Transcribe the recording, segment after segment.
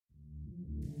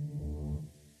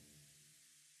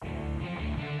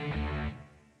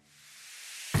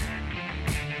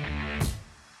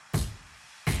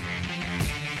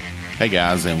Hey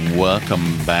guys, and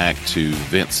welcome back to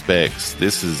Vent Specs.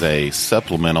 This is a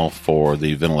supplemental for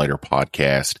the ventilator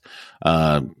podcast,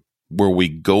 where we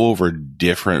go over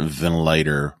different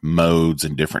ventilator modes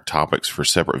and different topics for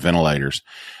separate ventilators.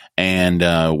 And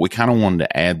we kind of wanted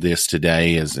to add this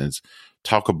today as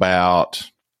talk about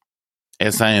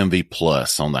SIMV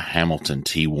Plus on the Hamilton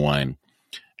T1.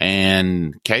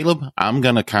 And Caleb, I'm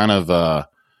going to kind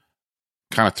of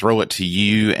throw it to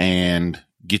you and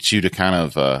get you to kind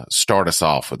of start us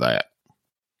off with that.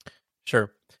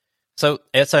 Sure. So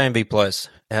SIMV Plus,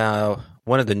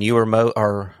 one of the newer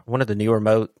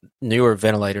newer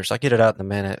ventilators. I'll get it out in a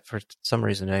minute. For some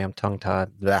reason today I'm tongue tied.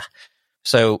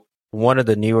 So one of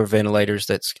the newer ventilators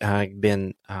that's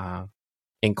been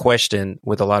in question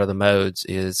with a lot of the modes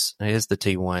is the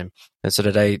T1. And so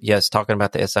today, yes, talking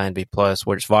about the SIMV Plus,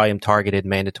 where it's volume targeted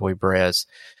mandatory breaths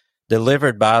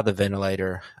delivered by the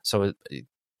ventilator. So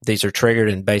these are triggered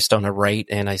and based on a rate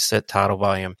and a set tidal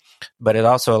volume, but it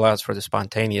also allows for the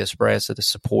spontaneous breaths that is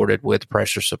supported with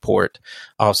pressure support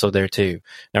also there too.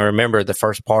 Now remember, the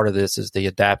first part of this is the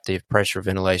adaptive pressure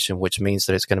ventilation, which means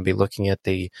that it's going to be looking at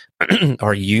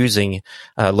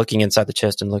looking inside the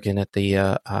chest and looking at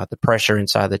the pressure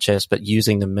inside the chest, but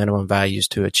using the minimum values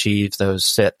to achieve those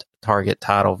set target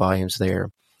tidal volumes there.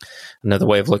 Another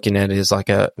way of looking at it is like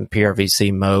a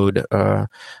PRVC mode,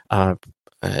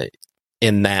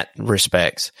 in that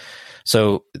respects.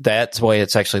 So that's the way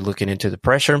it's actually looking into the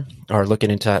pressure, or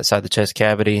looking inside the chest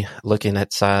cavity, looking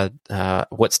at side,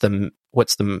 what's the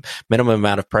minimum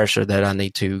amount of pressure that I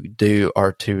need to do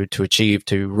or to achieve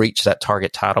to reach that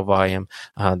target tidal volume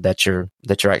that you're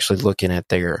actually looking at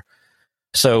there.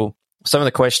 So some of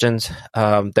the questions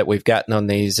that we've gotten on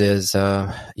these is,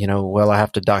 I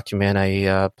have to document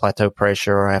a plateau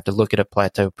pressure, or I have to look at a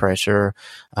plateau pressure.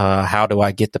 How do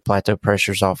I get the plateau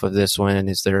pressures off of this one? And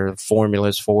is there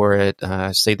formulas for it?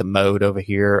 See the mode over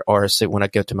here, or see when I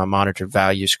go to my monitor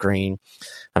value screen,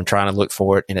 I'm trying to look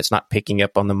for it and it's not picking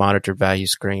up on the monitor value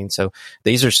screen. So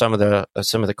these are some of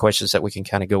the questions that we can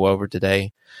kind of go over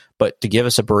today. But to give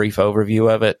us a brief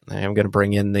overview of it, I'm going to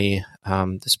bring in the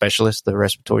specialist, the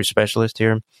respiratory specialist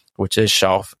here, which is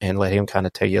Schaff, and let him kind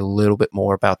of tell you a little bit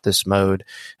more about this mode.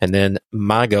 And then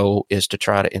my goal is to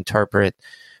try to interpret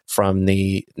from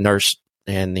the nurse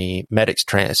and the medic's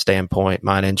standpoint,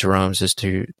 mine and Jerome's, is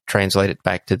to translate it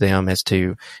back to them as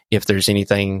to if there's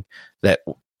anything that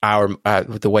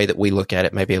the way that we look at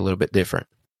it may be a little bit different.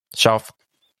 Schaff?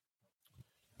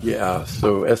 Yeah,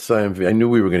 so SIMV, I knew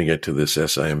we were going to get to this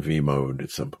SIMV mode at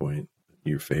some point,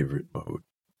 your favorite mode.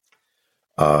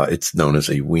 It's known as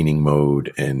a weaning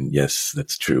mode, and yes,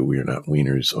 that's true. We are not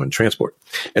weaners on transport.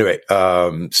 Anyway,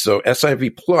 so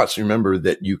SIMV Plus, remember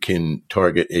that you can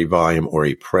target a volume or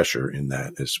a pressure in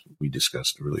that, as we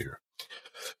discussed earlier.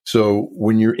 So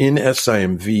when you're in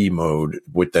SIMV mode,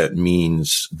 what that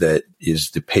means that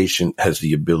is the patient has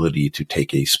the ability to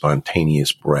take a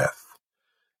spontaneous breath.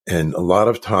 And a lot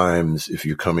of times, if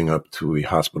you're coming up to a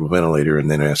hospital ventilator and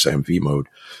then SIMV mode,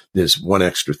 there's one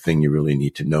extra thing you really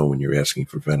need to know when you're asking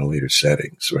for ventilator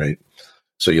settings, right?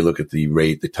 So you look at the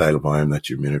rate, the tidal volume, that's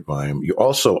your minute volume. You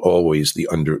also always, the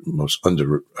most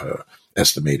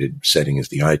estimated setting is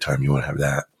the I time. You want to have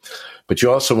that. But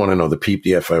you also want to know the PEEP,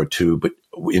 the FiO2. But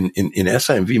in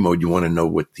SIMV mode, you want to know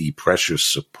what the pressure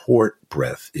support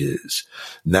breath is.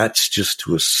 And that's just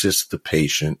to assist the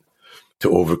patient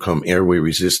to overcome airway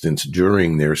resistance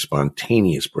during their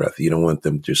spontaneous breath. You don't want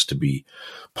them just to be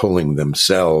pulling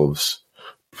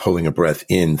a breath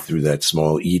in through that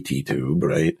small ET tube,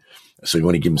 right? So you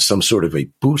want to give them some sort of a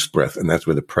boost breath, and that's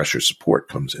where the pressure support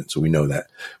comes in. So we know that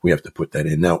we have to put that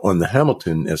in. Now, on the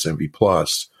Hamilton SIMV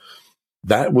Plus,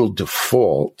 that will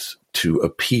default to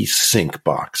a P-Sync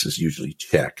box is usually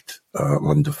checked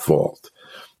on default.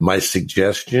 My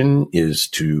suggestion is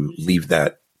to leave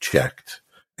that checked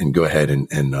and go ahead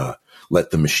and let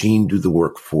the machine do the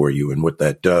work for you. And what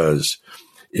that does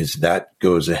is that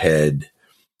goes ahead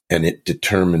and it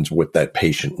determines what that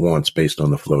patient wants based on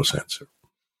the flow sensor.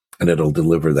 And it'll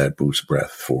deliver that boost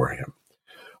breath for him.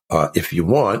 If you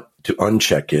want to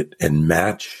uncheck it and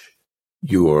match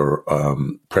your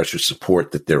pressure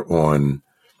support that they're on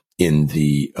in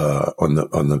the on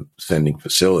the sending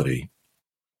facility,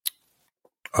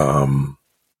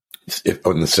 if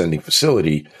on the sending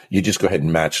facility, you just go ahead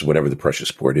and match whatever the pressure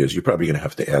support is. You're probably going to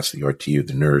have to ask the RT or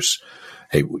the nurse,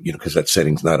 hey, because that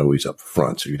setting's not always up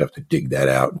front, so you'd have to dig that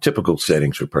out. And typical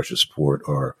settings for pressure support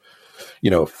are,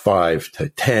 5 to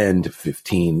 10 to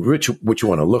 15. What you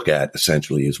want to look at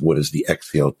essentially is what is the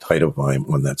exhale tidal volume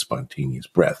on that spontaneous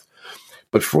breath.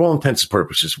 But for all intents and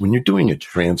purposes, when you're doing a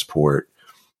transport,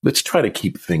 let's try to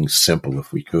keep things simple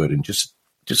if we could, and just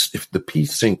just if the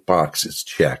P-Sync box is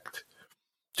checked,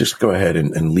 just go ahead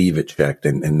and leave it checked,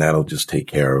 and that'll just take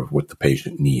care of what the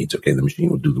patient needs. Okay, the machine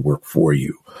will do the work for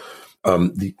you.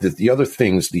 The other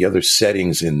things, the other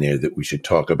settings in there that we should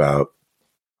talk about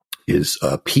is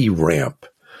P-ramp.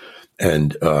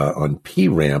 And on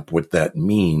P-ramp, what that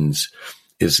means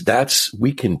is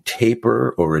we can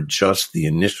taper or adjust the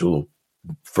initial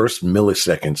first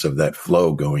milliseconds of that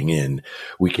flow going in.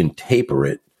 We can taper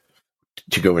it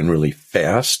to go in really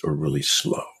fast or really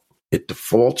slow. It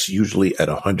defaults usually at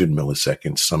 100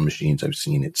 milliseconds. Some machines I've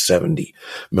seen at 70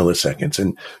 milliseconds.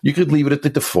 And you could leave it at the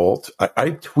default.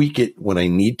 I tweak it when I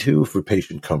need to for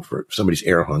patient comfort. If somebody's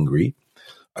air hungry,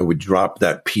 I would drop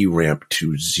that P ramp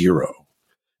to 0.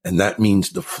 And that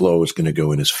means the flow is going to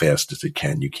go in as fast as it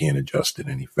can. You can't adjust it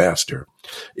any faster.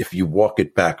 If you walk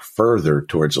it back further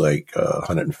towards like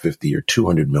 150 or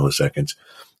 200 milliseconds,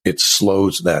 it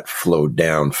slows that flow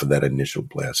down for that initial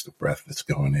blast of breath that's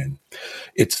going in.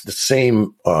 It's the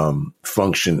same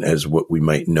function as what we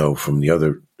might know from the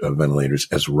other ventilators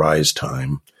as rise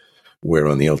time, where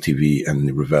on the LTV and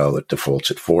the Revell it defaults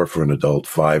at 4 for an adult,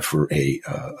 5 for a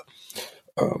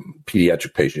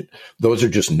pediatric patient. Those are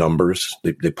just numbers.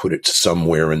 They put it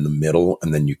somewhere in the middle,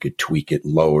 and then you could tweak it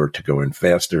lower to go in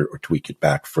faster or tweak it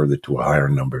back further to a higher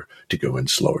number to go in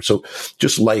slower. So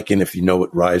just like, and if you know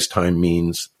what rise time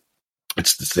means,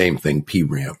 it's the same thing, P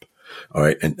ramp. All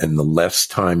right. And the less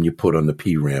time you put on the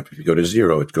P ramp, if you go to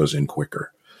 0, it goes in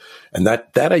quicker. And that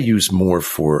I use more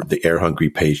for the air hungry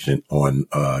patient on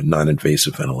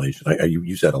non-invasive ventilation. I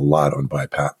use that a lot on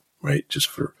BiPAP, right? Just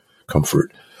for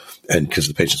comfort. And because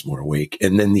the patient's more awake.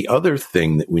 And then the other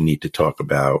thing that we need to talk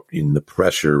about in the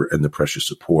pressure and the pressure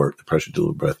support, the pressure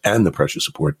delivered breath and the pressure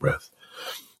support breath,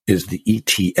 is the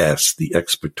ETS, the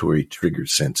expiratory trigger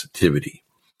sensitivity.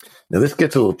 Now, this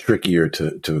gets a little trickier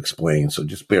to explain, so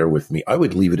just bear with me. I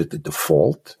would leave it at the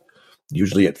default.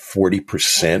 Usually at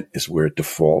 40% is where it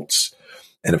defaults.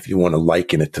 And if you want to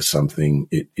liken it to something,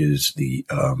 it is the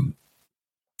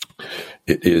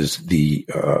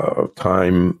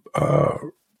time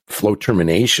flow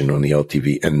termination on the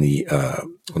LTV and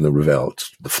on the Revell.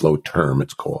 It's the flow term,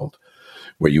 it's called,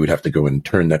 where you would have to go and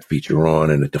turn that feature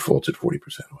on, and it defaults at 40%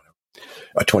 or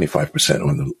whatever, 25%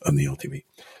 on the LTV.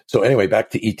 So anyway,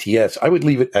 back to ETS, I would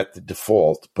leave it at the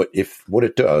default, but if what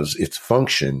it does, its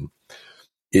function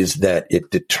is that it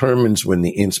determines when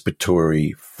the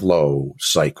inspiratory flow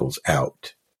cycles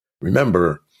out.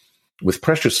 Remember, with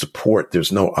pressure support,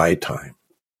 there's no I time,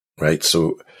 right?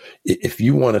 So if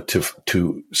you wanted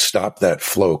to stop that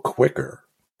flow quicker,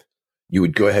 you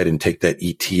would go ahead and take that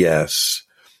ETS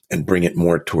and bring it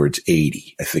more towards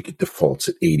 80. I think it defaults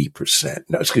at 80%.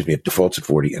 No, excuse me, it defaults at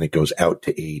 40 and it goes out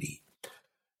to 80,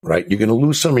 right? You're going to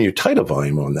lose some of your tidal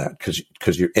volume on that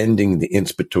because you're ending the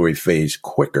inspiratory phase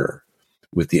quicker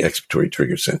with the expiratory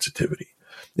trigger sensitivity.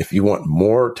 If you want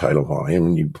more tidal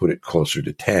volume, you put it closer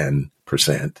to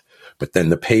 10%, but then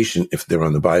the patient, if they're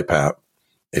on the BiPAP,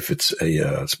 if it's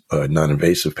a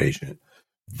non-invasive patient,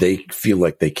 they feel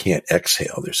like they can't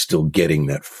exhale. They're still getting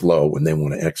that flow. When they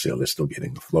want to exhale, they're still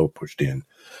getting the flow pushed in.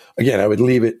 Again, I would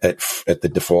leave it at the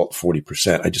default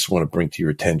 40%. I just want to bring to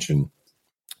your attention,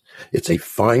 it's a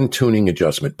fine-tuning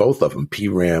adjustment. Both of them,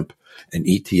 P-ramp and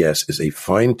ETS, is a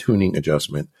fine-tuning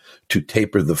adjustment to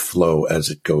taper the flow as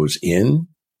it goes in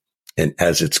and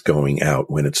as it's going out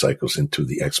when it cycles into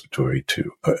the inspiratory to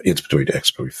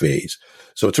expiratory phase.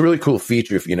 So it's a really cool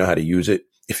feature if you know how to use it.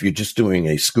 If you're just doing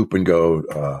a scoop and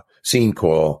go scene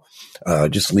call,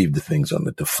 just leave the things on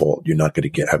the default. You're not going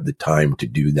to have the time to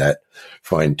do that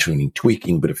fine tuning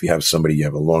tweaking. But if you have somebody, you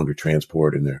have a longer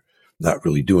transport and they're not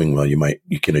really doing well,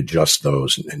 you can adjust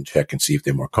those and check and see if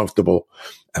they're more comfortable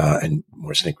and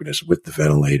more synchronous with the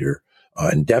ventilator.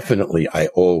 And definitely, I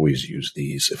always use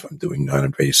these if I'm doing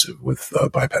non-invasive with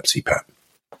BiPAP, CPAP.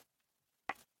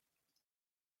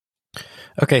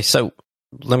 Okay, so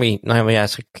let me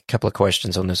ask a couple of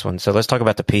questions on this one. So let's talk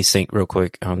about the P-Sync real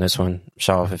quick on this one,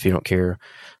 Shaw, if you don't care.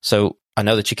 So I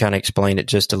know that you kind of explained it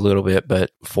just a little bit,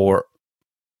 but for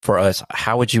us,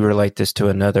 how would you relate this to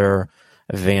another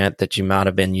event that you might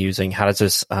have been using? How does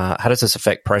this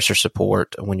affect pressure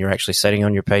support when you're actually setting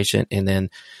on your patient, and then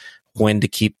when to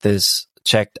keep this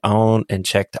checked on and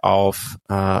checked off,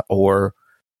 or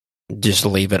just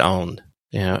leave it on?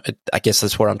 I guess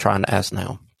that's what I'm trying to ask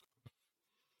now.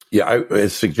 Yeah, I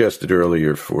suggested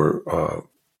earlier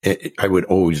I would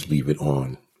always leave it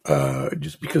on,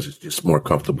 just because it's just more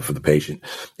comfortable for the patient.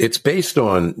 It's based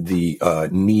on the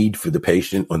need for the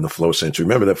patient on the flow sensor.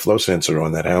 Remember, that flow sensor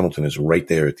on that Hamilton is right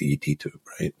there at the ET tube,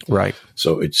 right? Right.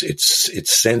 So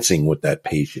it's sensing what that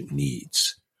patient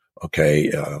needs.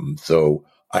 Okay. So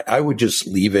I would just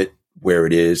leave it where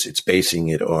it is. It's basing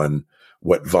it on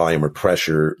what volume or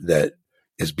pressure that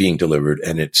is being delivered,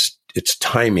 and it's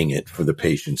timing it for the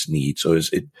patient's needs. So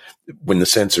when the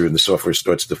sensor and the software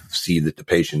starts to see that the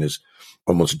patient is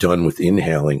almost done with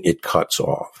inhaling, it cuts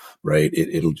off, right?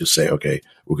 It'll just say, okay,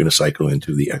 we're going to cycle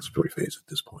into the expiratory phase at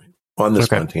this point on the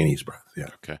spontaneous breath. Yeah.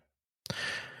 Okay.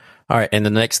 All right. And the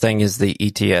next thing is the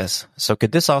ETS. So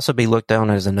could this also be looked down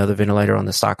as another ventilator on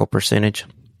the cycle percentage?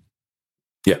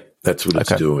 Yeah, that's what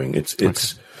it's doing.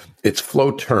 It's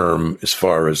flow term as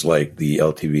far as like the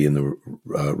LTV and the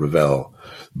Ravel,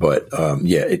 but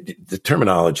the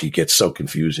terminology gets so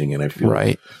confusing, and I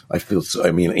feel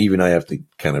even I have to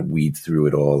kind of weed through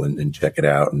it all and check it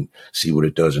out and see what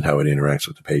it does and how it interacts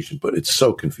with the patient. But it's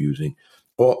so confusing.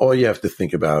 All you have to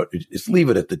think about is leave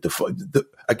it at the default.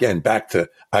 Again, back to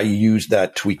I use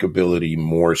that tweakability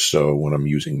more so when I'm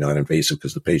using non-invasive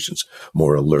because the patient's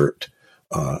more alert,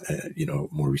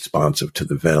 more responsive to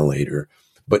the ventilator.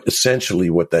 But essentially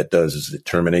what that does is it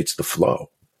terminates the flow,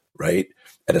 right,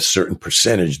 at a certain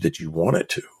percentage that you want it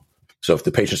to. So if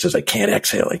the patient says, I can't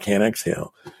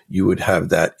exhale, you would have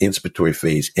that inspiratory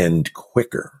phase end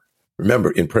quicker.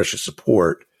 Remember, in pressure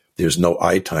support, there's no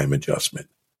eye time adjustment.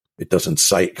 It doesn't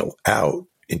cycle out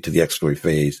into the expiratory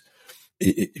phase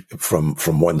from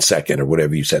 1 second or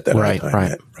whatever you set that eye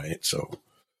time at, right? So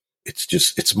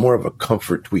it's more of a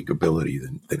comfort tweakability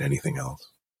than anything else.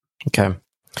 Okay.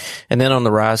 And then on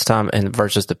the rise time and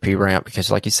versus the P ramp,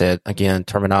 because like you said, again,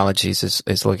 terminologies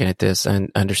is looking at this and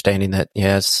understanding that,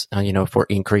 yes, if we're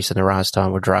increasing the rise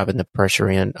time, we're driving the pressure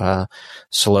in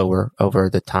slower over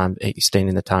the time,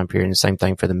 extending the time period. And the same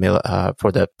thing for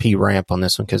the P ramp on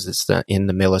this one, because it's in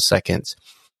the milliseconds.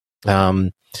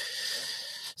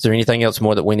 Is there anything else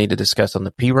more that we need to discuss on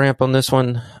the P ramp on this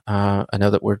one? I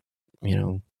know that we're,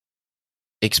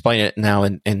 explaining it now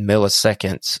in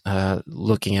milliseconds,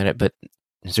 looking at it, but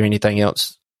is there anything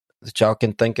else that y'all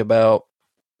can think about?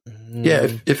 Yeah,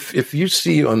 if you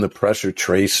see on the pressure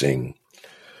tracing,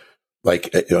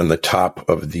 like on the top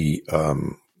of the,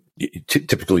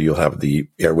 typically you'll have the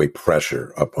airway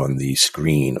pressure up on the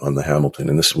screen on the Hamilton,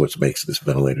 and this is what makes this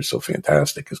ventilator so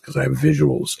fantastic, is because I have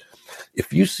visuals.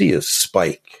 If you see a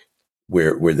spike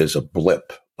where there's a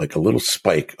blip, like a little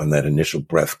spike on that initial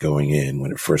breath going in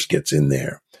when it first gets in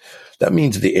there, that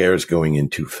means the air is going in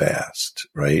too fast,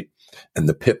 right? And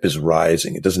the PIP is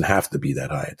rising. It doesn't have to be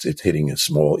that high. It's hitting a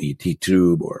small ET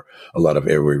tube or a lot of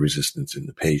airway resistance in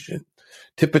the patient.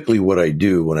 Typically what I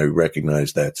do when I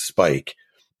recognize that spike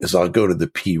is I'll go to the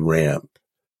P ramp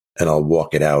and I'll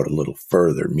walk it out a little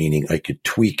further, meaning I could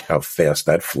tweak how fast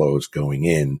that flow is going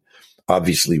in.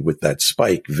 Obviously with that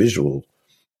spike visual,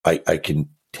 I can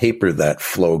taper that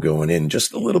flow going in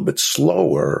just a little bit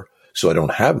slower so I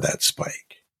don't have that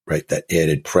spike. Right, that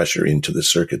added pressure into the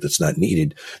circuit that's not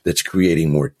needed, that's creating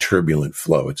more turbulent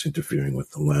flow. It's interfering with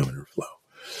the laminar flow.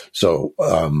 So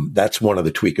that's one of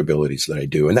the tweakabilities that I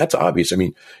do, and that's obvious. I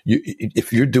mean,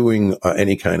 if you're doing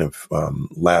any kind of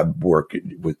lab work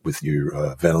with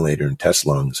your ventilator and test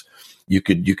lungs, you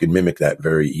could mimic that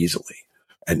very easily,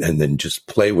 and then just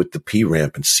play with the P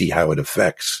ramp and see how it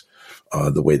affects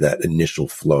the way that initial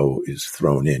flow is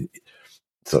thrown in.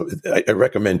 So I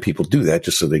recommend people do that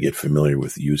just so they get familiar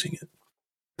with using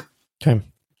it. Okay.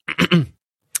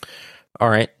 All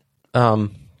right. I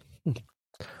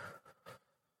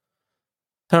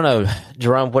don't know,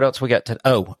 Jerome, what else we got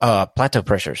plateau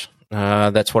pressures.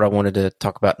 That's what I wanted to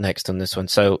talk about next on this one.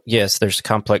 So yes, there's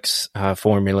complex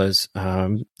formulas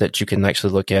that you can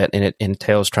actually look at, and it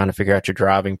entails trying to figure out your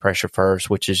driving pressure first,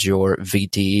 which is your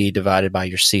VTE divided by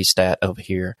your C-stat over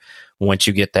here. Once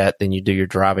you get that, then you do your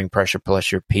driving pressure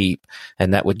plus your PEEP,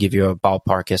 and that would give you a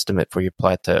ballpark estimate for your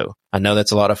plateau. I know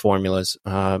that's a lot of formulas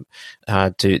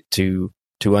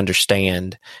to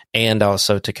understand, and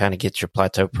also to kind of get your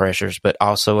plateau pressures, but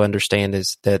also understand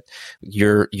is that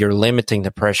you're limiting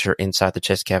the pressure inside the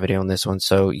chest cavity on this one.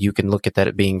 So you can look at that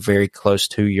at being very close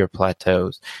to your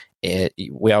plateaus.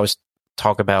 We always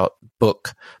talk about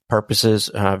book purposes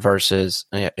versus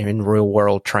in real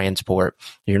world transport.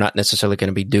 You're not necessarily going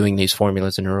to be doing these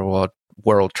formulas in real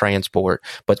world transport,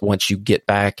 but once you get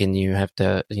back and you have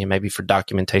to, maybe for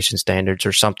documentation standards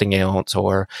or something else,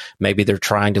 or maybe they're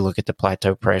trying to look at the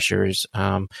plateau pressures.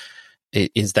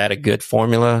 Is that a good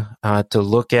formula to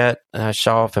look at,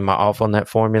 Schaff? Am I off on that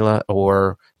formula?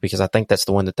 Or because I think that's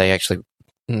the one that they actually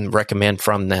recommend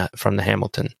from the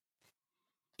Hamilton.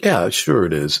 Yeah, sure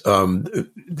it is.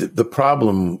 The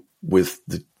problem with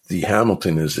the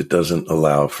Hamilton is it doesn't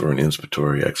allow for an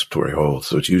inspiratory expiratory hold.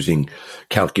 So it's using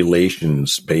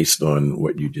calculations based on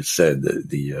what you just said,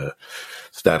 the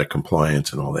static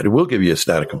compliance and all that. It will give you a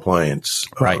static compliance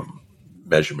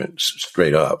measurements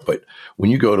straight up. But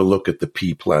when you go to look at the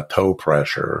P plateau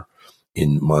pressure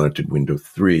in monitored window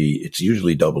 3, it's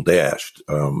usually double dashed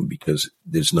because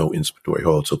there's no inspiratory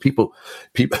hold. So people,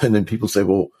 and then people say,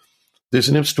 well, there's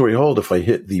an inspiratory hold if I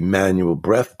hit the manual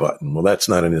breath button. Well, that's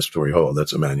not an inspiratory hold.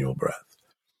 That's a manual breath.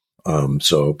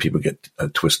 So people get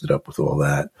twisted up with all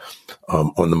that.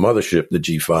 On the mothership, the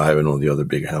G5 and all the other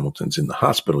big Hamiltons in the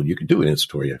hospital, you can do an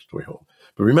inspiratory expiratory hold.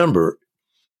 But remember,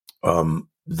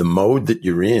 the mode that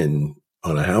you're in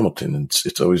on a Hamilton,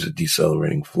 it's always a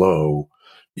decelerating flow,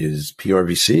 is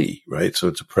PRVC, right? So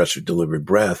it's a pressure delivered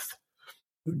breath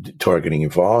targeting a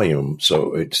volume.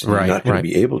 So it's you're not going to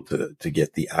be able to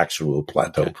get the actual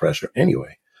plateau pressure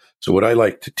anyway. So what I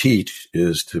like to teach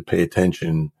is to pay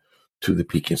attention to the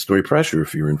peak inspiratory pressure.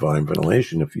 If you're in volume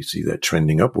ventilation, if you see that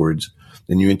trending upwards,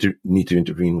 then you need to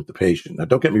intervene with the patient. Now,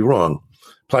 don't get me wrong.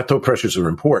 Plateau pressures are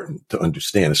important to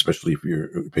understand, especially if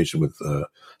you're a patient with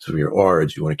severe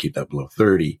ARDS. You want to keep that below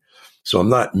 30. So I'm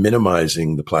not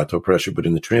minimizing the plateau pressure, but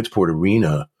in the transport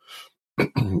arena,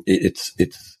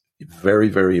 it's very,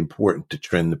 very important to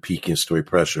trend the peak inspiratory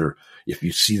pressure. If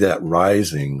you see that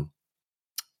rising,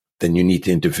 then you need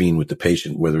to intervene with the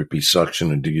patient, whether it be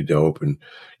suction or do your dope and,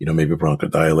 maybe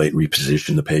bronchodilate,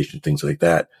 reposition the patient, things like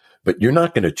that. But you're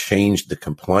not going to change the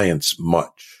compliance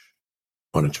much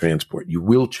on a transport. You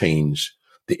will change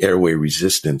the airway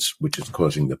resistance, which is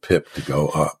causing the PIP to go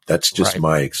up. That's just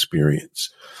my experience.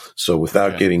 So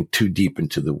without getting too deep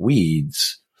into the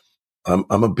weeds, I'm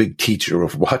a big teacher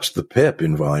of watch the PIP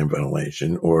in volume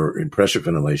ventilation, or in pressure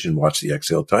ventilation, watch the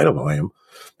exhale tidal volume,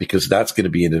 because that's going to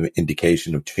be an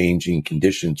indication of changing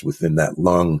conditions within that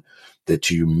lung that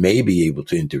you may be able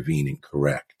to intervene and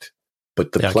correct.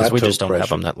 But the plateau we just don't pressure, have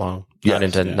them that long. Not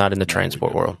in the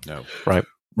transport world. No.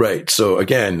 Right. So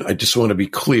again, I just want to be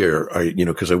clear,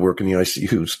 because I work in the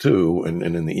ICUs too, and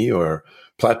in the ER,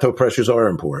 plateau pressures are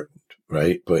important,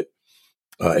 right? But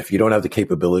if you don't have the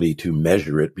capability to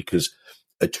measure it, because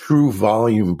a true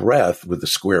volume breath with a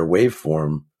square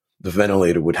waveform, the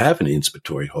ventilator would have an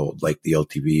inspiratory hold, like the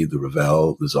LTV, the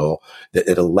Ravel, the Zoll, that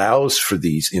it allows for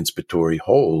these inspiratory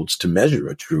holds to measure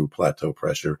a true plateau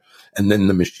pressure. And then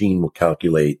the machine will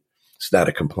calculate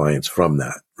static compliance from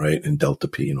that, right? And delta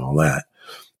P and all that.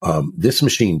 This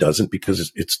machine doesn't,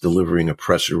 because it's delivering a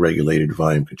pressure regulated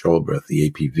volume control breath,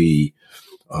 the APV,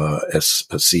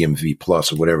 SIMV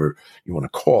plus, or whatever you want to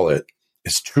call it.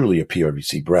 Is truly a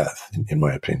PRVC breath, in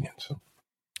my opinion. So,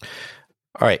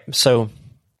 all right. So,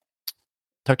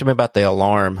 talk to me about the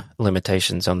alarm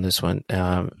limitations on this one.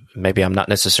 Maybe I'm not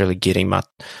necessarily getting my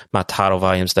tidal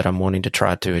volumes that I'm wanting to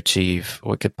try to achieve.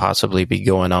 What could possibly be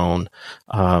going on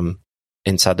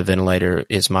inside the ventilator?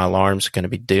 Is my alarms going to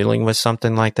be dealing with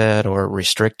something like that, or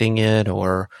restricting it,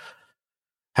 or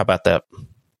how about that?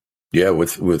 Yeah,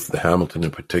 with the Hamilton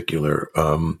in particular,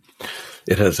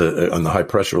 it has on the high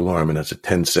pressure alarm, it has a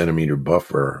 10 centimeter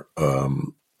buffer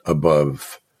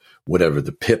above whatever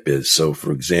the PIP is. So,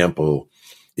 for example,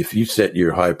 if you set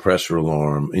your high pressure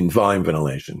alarm in volume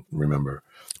ventilation, remember,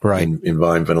 in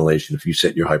volume ventilation, if you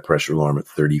set your high pressure alarm at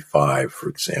 35, for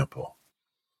example,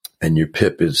 and your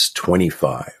PIP is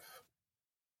 25,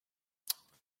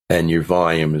 and your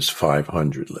volume is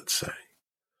 500, let's say,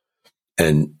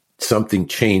 and something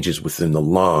changes within the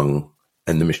lung,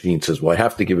 and the machine says, well, I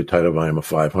have to give a tidal volume of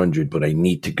 500, but I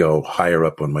need to go higher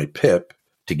up on my PIP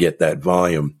to get that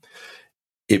volume.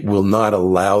 It will not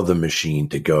allow the machine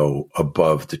to go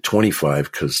above the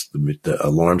 25, because the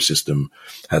alarm system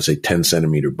has a 10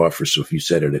 centimeter buffer. So if you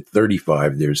set it at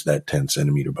 35, there's that 10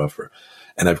 centimeter buffer.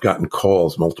 And I've gotten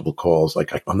multiple calls,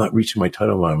 like, I'm not reaching my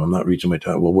tidal volume. I'm not reaching my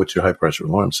tidal. Well, what's your high pressure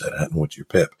alarm set at, and what's your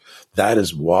PIP? That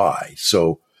is why.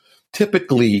 So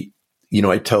typically,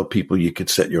 I tell people you could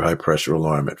set your high pressure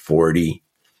alarm at 40.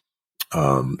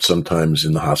 Sometimes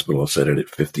in the hospital, I'll set it at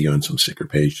 50 on some sicker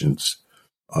patients.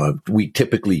 We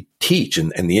typically teach,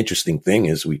 and the interesting thing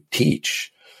is we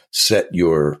teach, set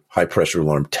your high pressure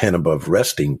alarm 10 above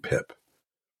resting PIP,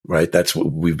 right? That's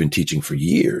what we've been teaching for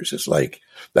years. It's like,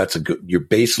 that's your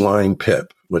baseline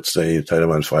PIP. Let's say your tidal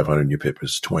volume is 500 and your PIP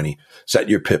is 20. Set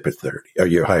your PIP at 30, or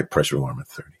your high pressure alarm at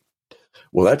 30.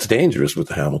 Well, that's dangerous with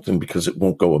the Hamilton, because it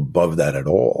won't go above that at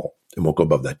all. It won't go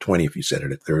above that 20 if you set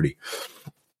it at 30.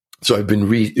 So I've been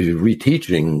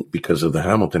reteaching, because of the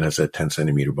Hamilton has that 10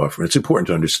 centimeter buffer. It's important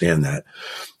to understand that.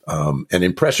 And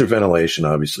in pressure ventilation,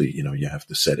 obviously, you have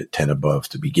to set it 10 above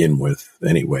to begin with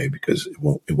anyway, because it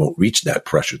won't reach that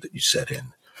pressure that you set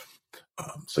in.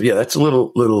 So yeah, that's a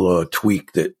little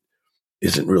tweak that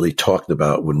isn't really talked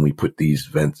about when we put these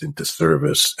vents into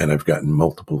service. And I've gotten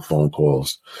multiple phone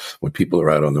calls when people are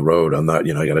out on the road. I'm not,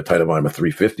 I got a tidal volume of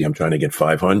 350. I'm trying to get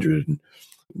 500. And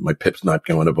my PIP's not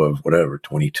going above whatever,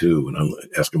 22, and I'm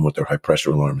asking what their high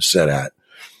pressure alarm is set at.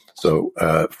 So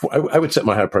I would set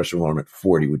my high pressure alarm at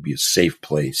 40 would be a safe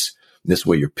place. And this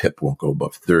way your PIP won't go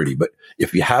above 30. But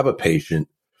if you have a patient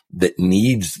that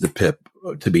needs the PIP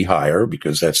to be higher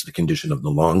because that's the condition of the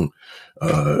lung,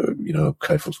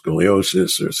 kyphal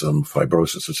scoliosis or some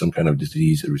fibrosis or some kind of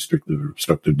disease, a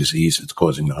obstructive disease that's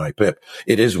causing the high PIP,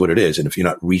 it is what it is. And if you're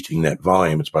not reaching that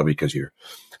volume, it's probably because your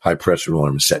high pressure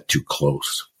alarm is set too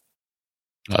close.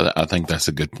 I think that's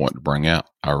a good point to bring out.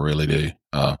 I really do.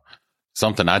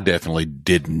 Something I definitely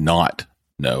did not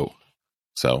know.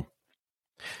 So,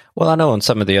 well, I know on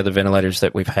some of the other ventilators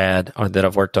that we've had or that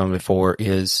I've worked on before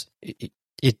is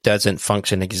it doesn't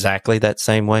function exactly that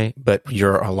same way, but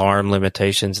your alarm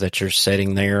limitations that you're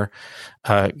setting there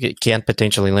it can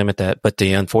potentially limit that. But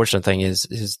the unfortunate thing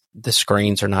is the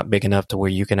screens are not big enough to where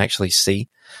you can actually see,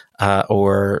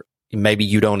 or maybe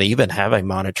you don't even have a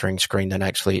monitoring screen that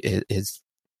actually is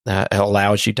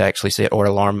allows you to actually see it, or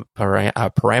alarm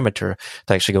parameter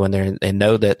to actually go in there and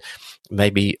know that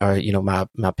maybe, my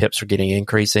PIPs are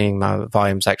increasing, my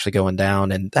volume's actually going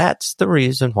down. And that's the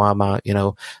reason why my,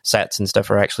 SATs and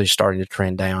stuff are actually starting to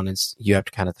trend down. Is you have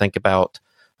to kind of think about,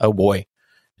 oh boy,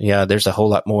 yeah, there's a whole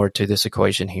lot more to this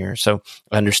equation here. So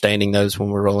understanding those when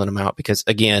we're rolling them out, because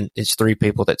again, it's 3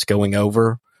 people that's going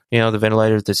over the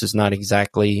ventilator. This is not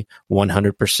exactly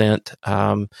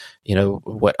 100%,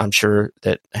 what I'm sure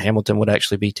that Hamilton would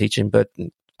actually be teaching, but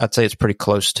I'd say it's pretty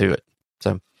close to it.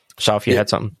 So, Shaw, if you had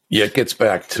something. Yeah, it gets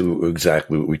back to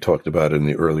exactly what we talked about in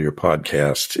the earlier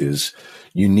podcast is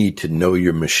you need to know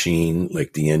your machine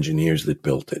like the engineers that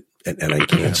built it. And I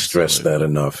can't stress that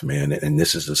enough, man. And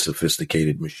this is a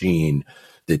sophisticated machine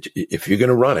that if you're going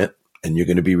to run it and you're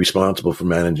going to be responsible for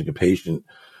managing a patient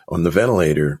on the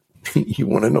ventilator, you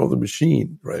want to know the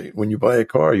machine, right? When you buy a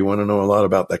car, you want to know a lot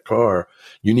about that car.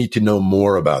 You need to know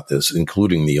more about this,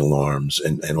 including the alarms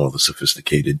and all the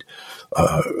sophisticated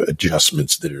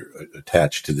adjustments that are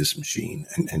attached to this machine.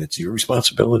 And it's your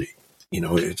responsibility.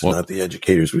 It's not the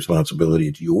educator's responsibility.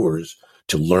 It's yours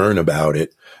to learn about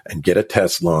it and get a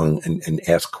test lung and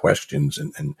ask questions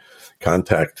and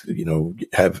contact,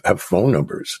 have phone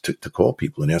numbers to call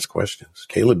people and ask questions.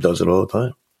 Caleb does it all the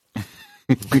time.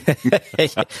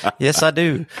 Yes, I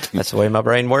do. That's the way my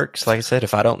brain works. Like I said,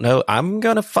 if I don't know, I'm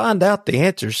going to find out the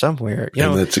answer somewhere.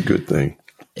 And that's a good thing.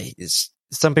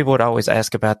 Some people would always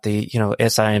ask about the,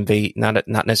 SIMV,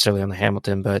 not necessarily on the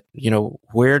Hamilton, but,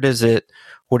 where does it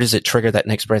trigger that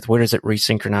next breath? Where does it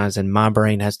resynchronize? And my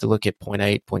brain has to look at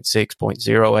 0.8, 0.6,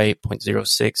 0.08,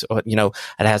 0.06, or, it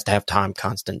has to have time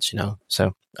constants,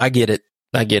 So I get it.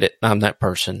 I'm that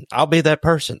person. I'll be that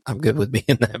person. I'm good with being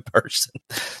that person.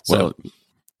 So,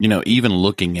 even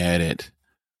looking at it,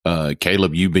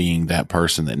 Caleb, you being that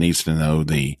person that needs to know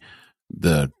the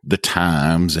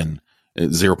times and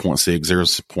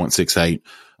 0.6,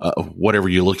 0.68, whatever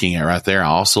you're looking at right there. I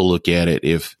also look at it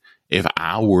if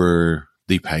I were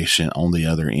the patient on the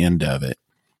other end of it,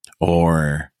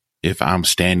 or if I'm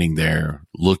standing there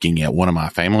looking at one of my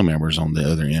family members on the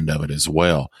other end of it as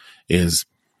well, is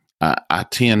I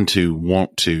tend to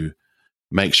want to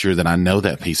make sure that I know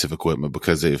that piece of equipment,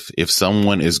 because if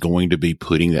someone is going to be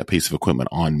putting that piece of equipment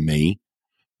on me,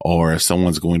 or if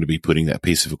someone's going to be putting that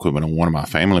piece of equipment on one of my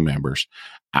family members,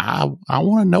 I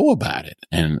want to know about it.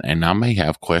 And I may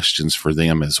have questions for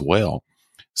them as well.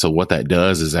 So what that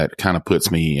does is that kind of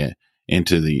puts me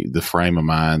into the frame of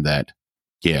mind that,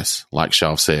 yes, like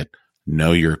Shaw said,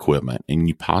 know your equipment, and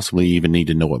you possibly even need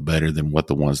to know it better than what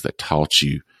the ones that taught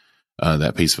you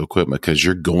that piece of equipment, because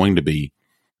you're going to be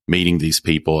meeting these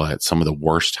people at some of the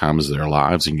worst times of their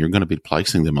lives, and you're going to be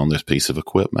placing them on this piece of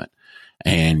equipment,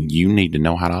 and you need to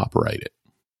know how to operate it.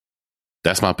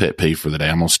 That's my pet peeve for the day.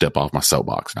 I'm going to step off my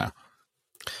soapbox now.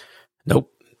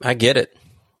 Nope. I get it.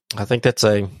 I think it's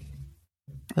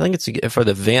for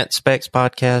the Vent Specs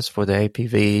podcast, for the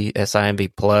APV,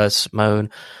 SIMV Plus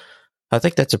mode. I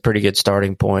think that's a pretty good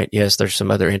starting point. Yes, there's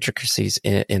some other intricacies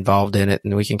involved in it,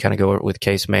 and we can kind of go with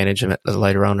case management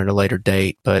later on at a later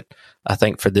date. But I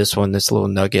think for this one, this little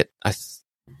nugget, I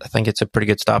think it's a pretty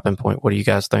good stopping point. What do you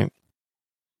guys think?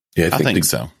 Yeah, I think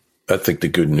so. I think the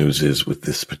good news is with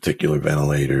this particular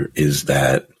ventilator is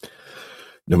that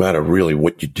no matter really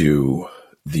what you do,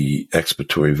 the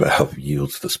expiratory valve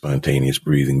yields the spontaneous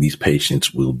breathing. These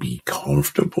patients will be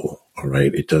comfortable. All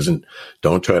right.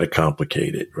 Don't try to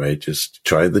complicate it, right? Just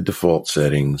try the default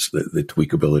settings, the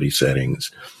tweakability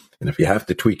settings. And if you have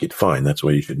to tweak it, fine. That's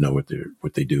why you should know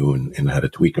what they do and how to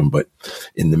tweak them. But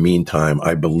in the meantime,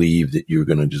 I believe that you're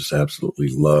going to just absolutely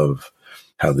love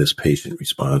how this patient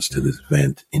responds to this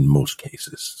vent in most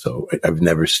cases. So I've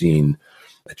never seen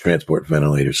a transport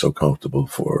ventilator so comfortable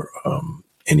for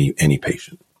any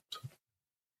patient.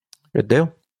 Good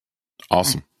deal.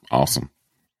 Awesome.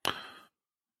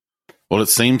 Well, it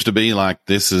seems to be like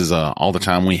this is all the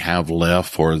time we have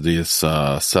left for this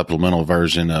supplemental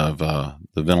version of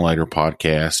the Ventilator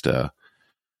Podcast.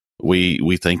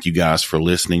 We thank you guys for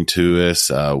listening to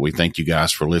us. We thank you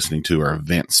guys for listening to our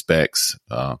vent specs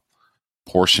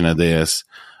portion of this.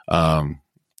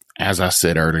 As I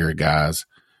said earlier, guys,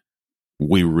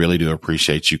 we really do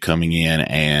appreciate you coming in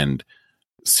and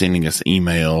sending us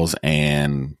emails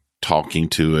and talking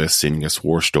to us, sending us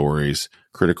war stories.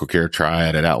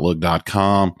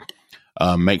 criticalcaretriad@outlook.com.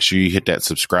 Make sure you hit that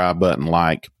subscribe button,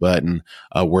 like button,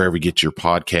 wherever you get your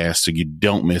podcast so you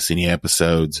don't miss any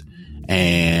episodes.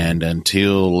 And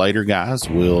until later, guys,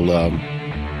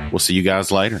 we'll see you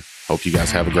guys later. Hope you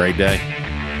guys have a great day.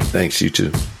 Thanks, you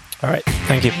too. All right.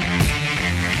 Thank you.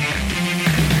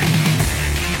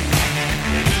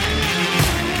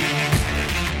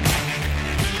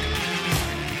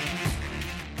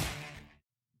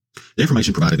 The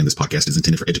information provided in this podcast is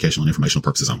intended for educational and informational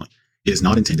purposes only. It is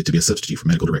not intended to be a substitute for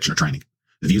medical direction or training.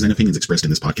 The views and opinions expressed in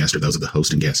this podcast are those of the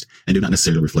host and guest and do not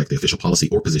necessarily reflect the official policy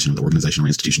or position of the organization or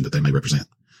institution that they may represent.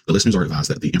 The listeners are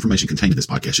advised that the information contained in this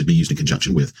podcast should be used in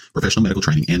conjunction with professional medical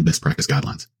training and best practice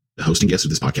guidelines. The host and guests of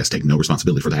this podcast take no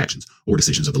responsibility for the actions or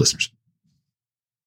decisions of the listeners.